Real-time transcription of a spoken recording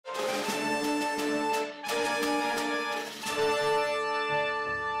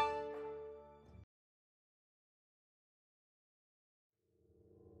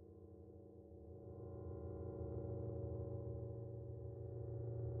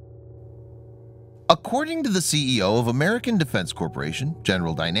According to the CEO of American Defense Corporation,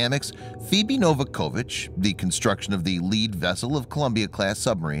 General Dynamics, Phebe Novakovic, the construction of the lead vessel of Columbia-class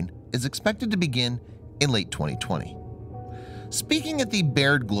submarine is expected to begin in late 2020. Speaking at the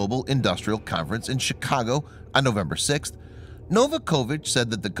Baird Global Industrial Conference in Chicago on November 6th, Novakovic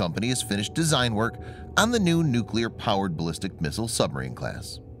said that the company has finished design work on the new nuclear-powered ballistic missile submarine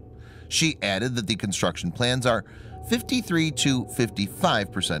class. She added that the construction plans are 53 to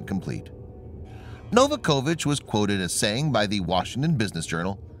 55% complete. Novakovic was quoted as saying by the Washington Business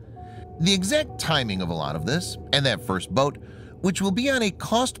Journal, "The exact timing of a lot of this and that first boat, which will be on a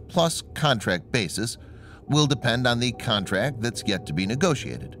cost-plus contract basis, will depend on the contract that's yet to be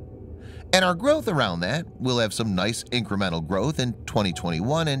negotiated. And our growth around that will have some nice incremental growth in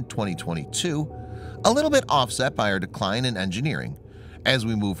 2021 and 2022, a little bit offset by our decline in engineering, as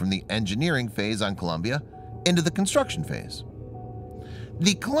we move from the engineering phase on Columbia into the construction phase."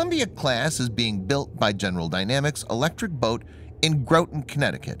 The Columbia class is being built by General Dynamics Electric Boat in Groton,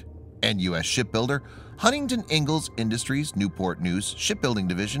 Connecticut, and U.S. shipbuilder Huntington Ingalls Industries Newport News Shipbuilding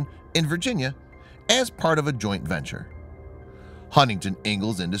Division in Virginia as part of a joint venture. Huntington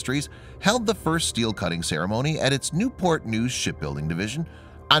Ingalls Industries held the first steel cutting ceremony at its Newport News Shipbuilding Division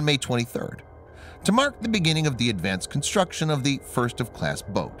on May 23rd to mark the beginning of the advanced construction of the first-of-class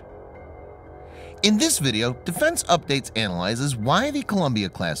boat. In this video, Defense Updates analyzes why the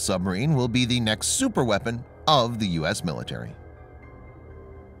Columbia-class submarine will be the next superweapon of the U.S. military.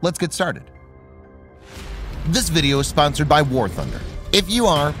 Let's get started. This video is sponsored by War Thunder. If you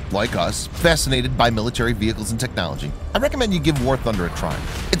are, like us, fascinated by military vehicles and technology, I recommend you give War Thunder a try.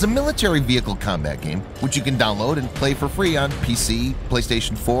 It's a military vehicle combat game which you can download and play for free on PC,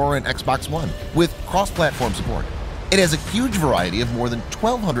 PlayStation 4, and Xbox One with cross-platform support. It has a huge variety of more than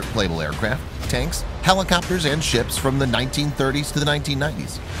 1,200 playable aircraft, tanks, helicopters, and ships from the 1930s to the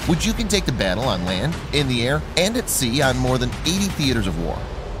 1990s, which you can take to battle on land, in the air, and at sea on more than 80 theaters of war.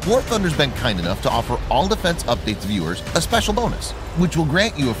 War Thunder's been kind enough to offer all Defense Updates viewers a special bonus, which will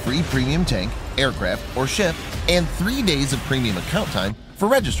grant you a free premium tank, aircraft, or ship, and 3 days of premium account time for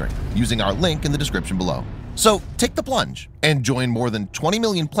registering using our link in the description below. So take the plunge and join more than 20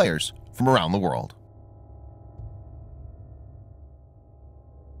 million players from around the world.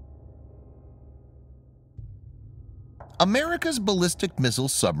 America's ballistic missile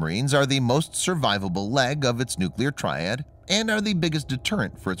submarines are the most survivable leg of its nuclear triad and are the biggest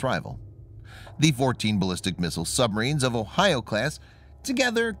deterrent for its rival. The 14 ballistic missile submarines of Ohio class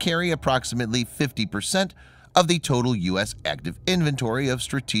together carry approximately 50% of the total U.S. active inventory of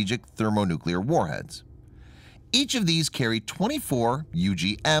strategic thermonuclear warheads. Each of these carry 24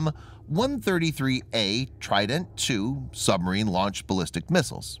 UGM-133A Trident II submarine-launched ballistic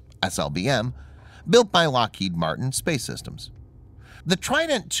missiles, SLBM, built by Lockheed Martin Space Systems. The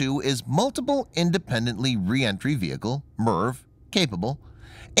Trident II is multiple independently re-entry vehicle (MIRV) capable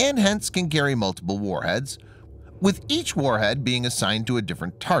and hence can carry multiple warheads, with each warhead being assigned to a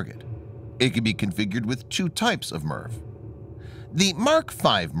different target. It can be configured with 2 types of MIRV. The Mark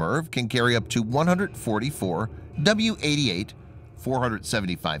V MIRV can carry up to 144 W-88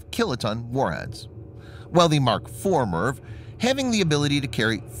 475 kiloton warheads, while the Mark IV MIRV having the ability to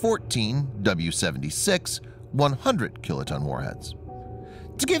carry 14 W-76 100 kiloton warheads.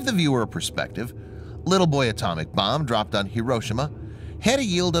 To give the viewer a perspective, Little Boy atomic bomb dropped on Hiroshima had a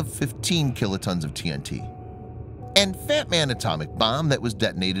yield of 15 kilotons of TNT, and Fat Man atomic bomb that was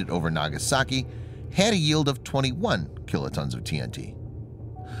detonated over Nagasaki had a yield of 21 kilotons of TNT.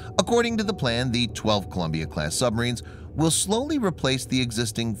 According to the plan, the 12 Columbia-class submarines will slowly replace the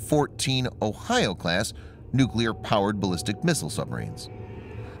existing 14 Ohio-class nuclear-powered ballistic missile submarines.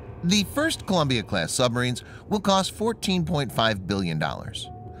 The first Columbia-class submarines will cost $14.5 billion.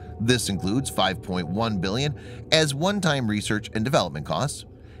 This includes $5.1 billion as one-time research and development costs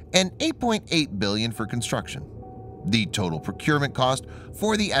and $8.8 billion for construction. The total procurement cost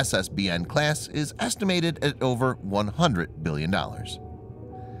for the SSBN class is estimated at over $100 billion.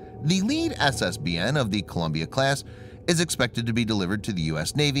 The lead SSBN of the Columbia class is expected to be delivered to the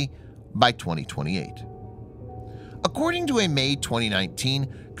U.S. Navy by 2028. According to a May 2019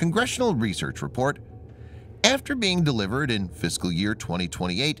 Congressional Research Report, after being delivered in fiscal year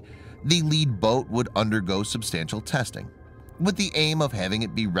 2028, the lead boat would undergo substantial testing, with the aim of having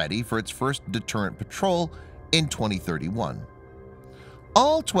it be ready for its first deterrent patrol in 2031.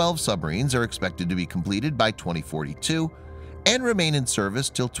 All 12 submarines are expected to be completed by 2042 and remain in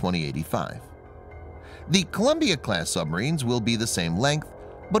service till 2085. The Columbia-class submarines will be the same length,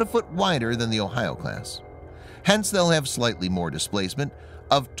 but a foot wider than the Ohio-class. Hence, they'll have slightly more displacement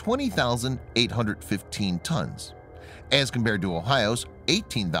of 20,815 tons as compared to Ohio's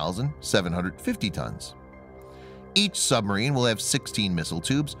 18,750 tons. Each submarine will have 16 missile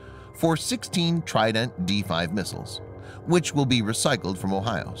tubes for 16 Trident D5 missiles, which will be recycled from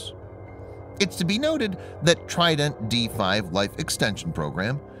Ohio's. It's to be noted that Trident D5 Life Extension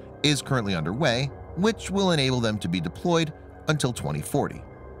Program is currently underway, which will enable them to be deployed until 2040.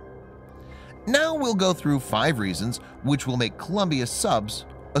 Now we'll go through 5 reasons which will make Columbia subs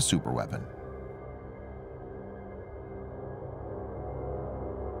a superweapon.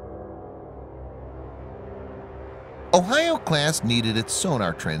 Ohio-class needed its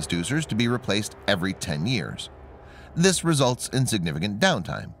sonar transducers to be replaced every 10 years. This results in significant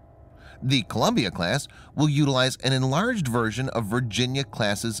downtime. The Columbia-class will utilize an enlarged version of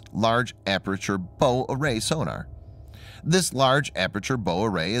Virginia-class's Large Aperture Bow Array sonar. This Large Aperture Bow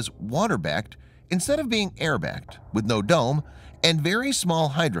Array is water-backed instead of being air-backed, with no dome and very small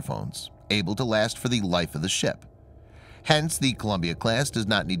hydrophones, able to last for the life of the ship. Hence, the Columbia-class does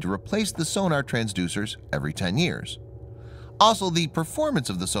not need to replace the sonar transducers every 10 years. Also, the performance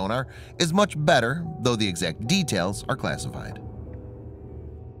of the sonar is much better, though the exact details are classified.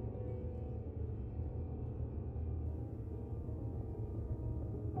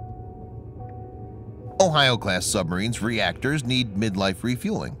 Ohio-class submarines' reactors need midlife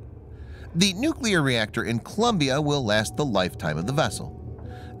refueling. The nuclear reactor in Columbia will last the lifetime of the vessel.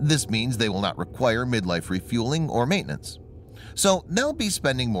 This means they will not require midlife refueling or maintenance. So they'll be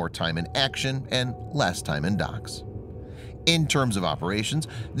spending more time in action and less time in docks. In terms of operations,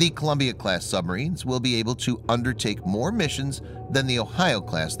 the Columbia-class submarines will be able to undertake more missions than the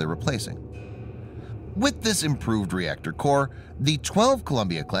Ohio-class they're replacing. With this improved reactor core, the 12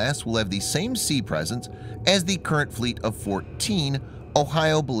 Columbia-class will have the same sea presence as the current fleet of 14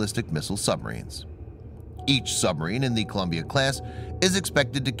 Ohio ballistic missile submarines. Each submarine in the Columbia-class is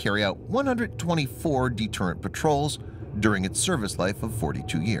expected to carry out 124 deterrent patrols during its service life of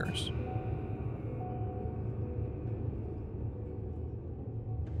 42 years.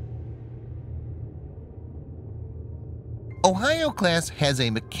 Ohio-class has a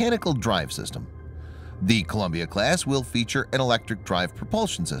mechanical drive system. The Columbia-class will feature an electric drive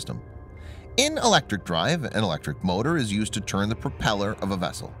propulsion system. In electric drive, an electric motor is used to turn the propeller of a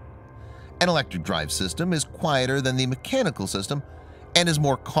vessel. An electric drive system is quieter than the mechanical system and is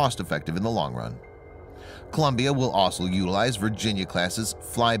more cost-effective in the long run. Columbia will also utilize Virginia-class's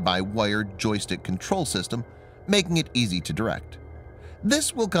fly-by-wire joystick control system, making it easy to direct.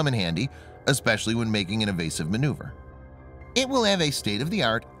 This will come in handy, especially when making an evasive maneuver. It will have a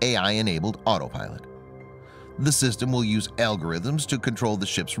state-of-the-art AI-enabled autopilot. The system will use algorithms to control the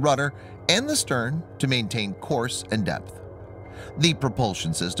ship's rudder and the stern to maintain course and depth. The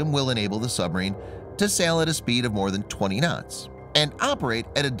propulsion system will enable the submarine to sail at a speed of more than 20 knots and operate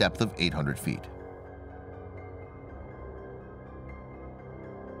at a depth of 800 feet.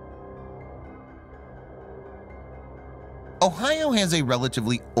 Ohio has a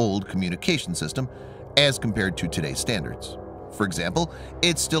relatively old communication system as compared to today's standards. For example,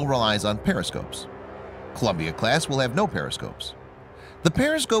 it still relies on periscopes. Columbia-class will have no periscopes. The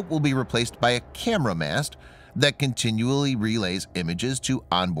periscope will be replaced by a camera mast that continually relays images to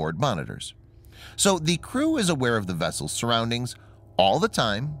onboard monitors. So the crew is aware of the vessel's surroundings all the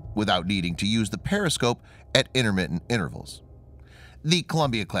time without needing to use the periscope at intermittent intervals. The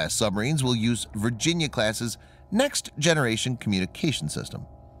Columbia-class submarines will use Virginia-class's next-generation communication system.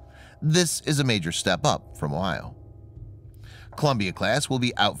 This is a major step up from Ohio. Columbia-class will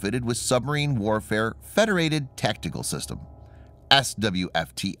be outfitted with Submarine Warfare Federated Tactical System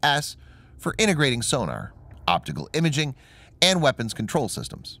 (SWFTS) for integrating sonar, optical imaging, and weapons control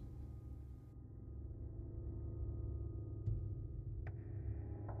systems.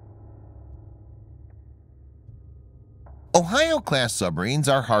 Ohio-class submarines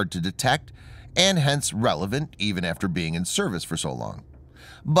are hard to detect and hence relevant even after being in service for so long.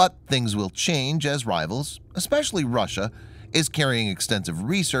 But things will change as rivals, especially Russia, is carrying extensive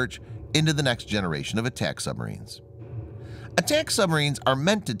research into the next generation of attack submarines. Attack submarines are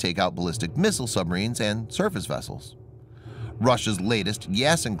meant to take out ballistic missile submarines and surface vessels. Russia's latest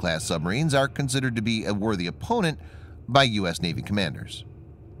Yasin-class submarines are considered to be a worthy opponent by U.S. Navy commanders.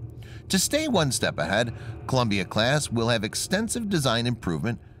 To stay one step ahead, Columbia-class will have extensive design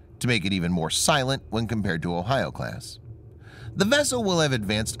improvement to make it even more silent when compared to Ohio-class. The vessel will have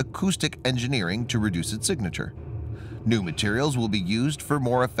advanced acoustic engineering to reduce its signature. New materials will be used for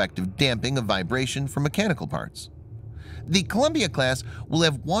more effective damping of vibration from mechanical parts. The Columbia-class will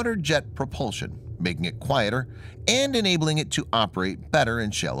have water jet propulsion, making it quieter and enabling it to operate better in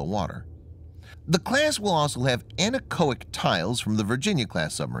shallow water. The class will also have anechoic tiles from the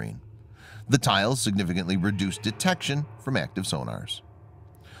Virginia-class submarine. The tiles significantly reduce detection from active sonars.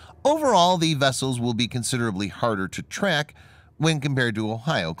 Overall, the vessels will be considerably harder to track when compared to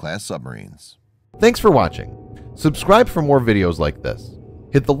Ohio-class submarines. Thanks for watching. Subscribe for more videos like this.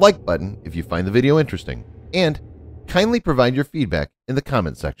 Hit the like button if you find the video interesting, and kindly provide your feedback in the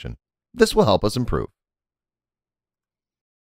comment section. This will help us improve.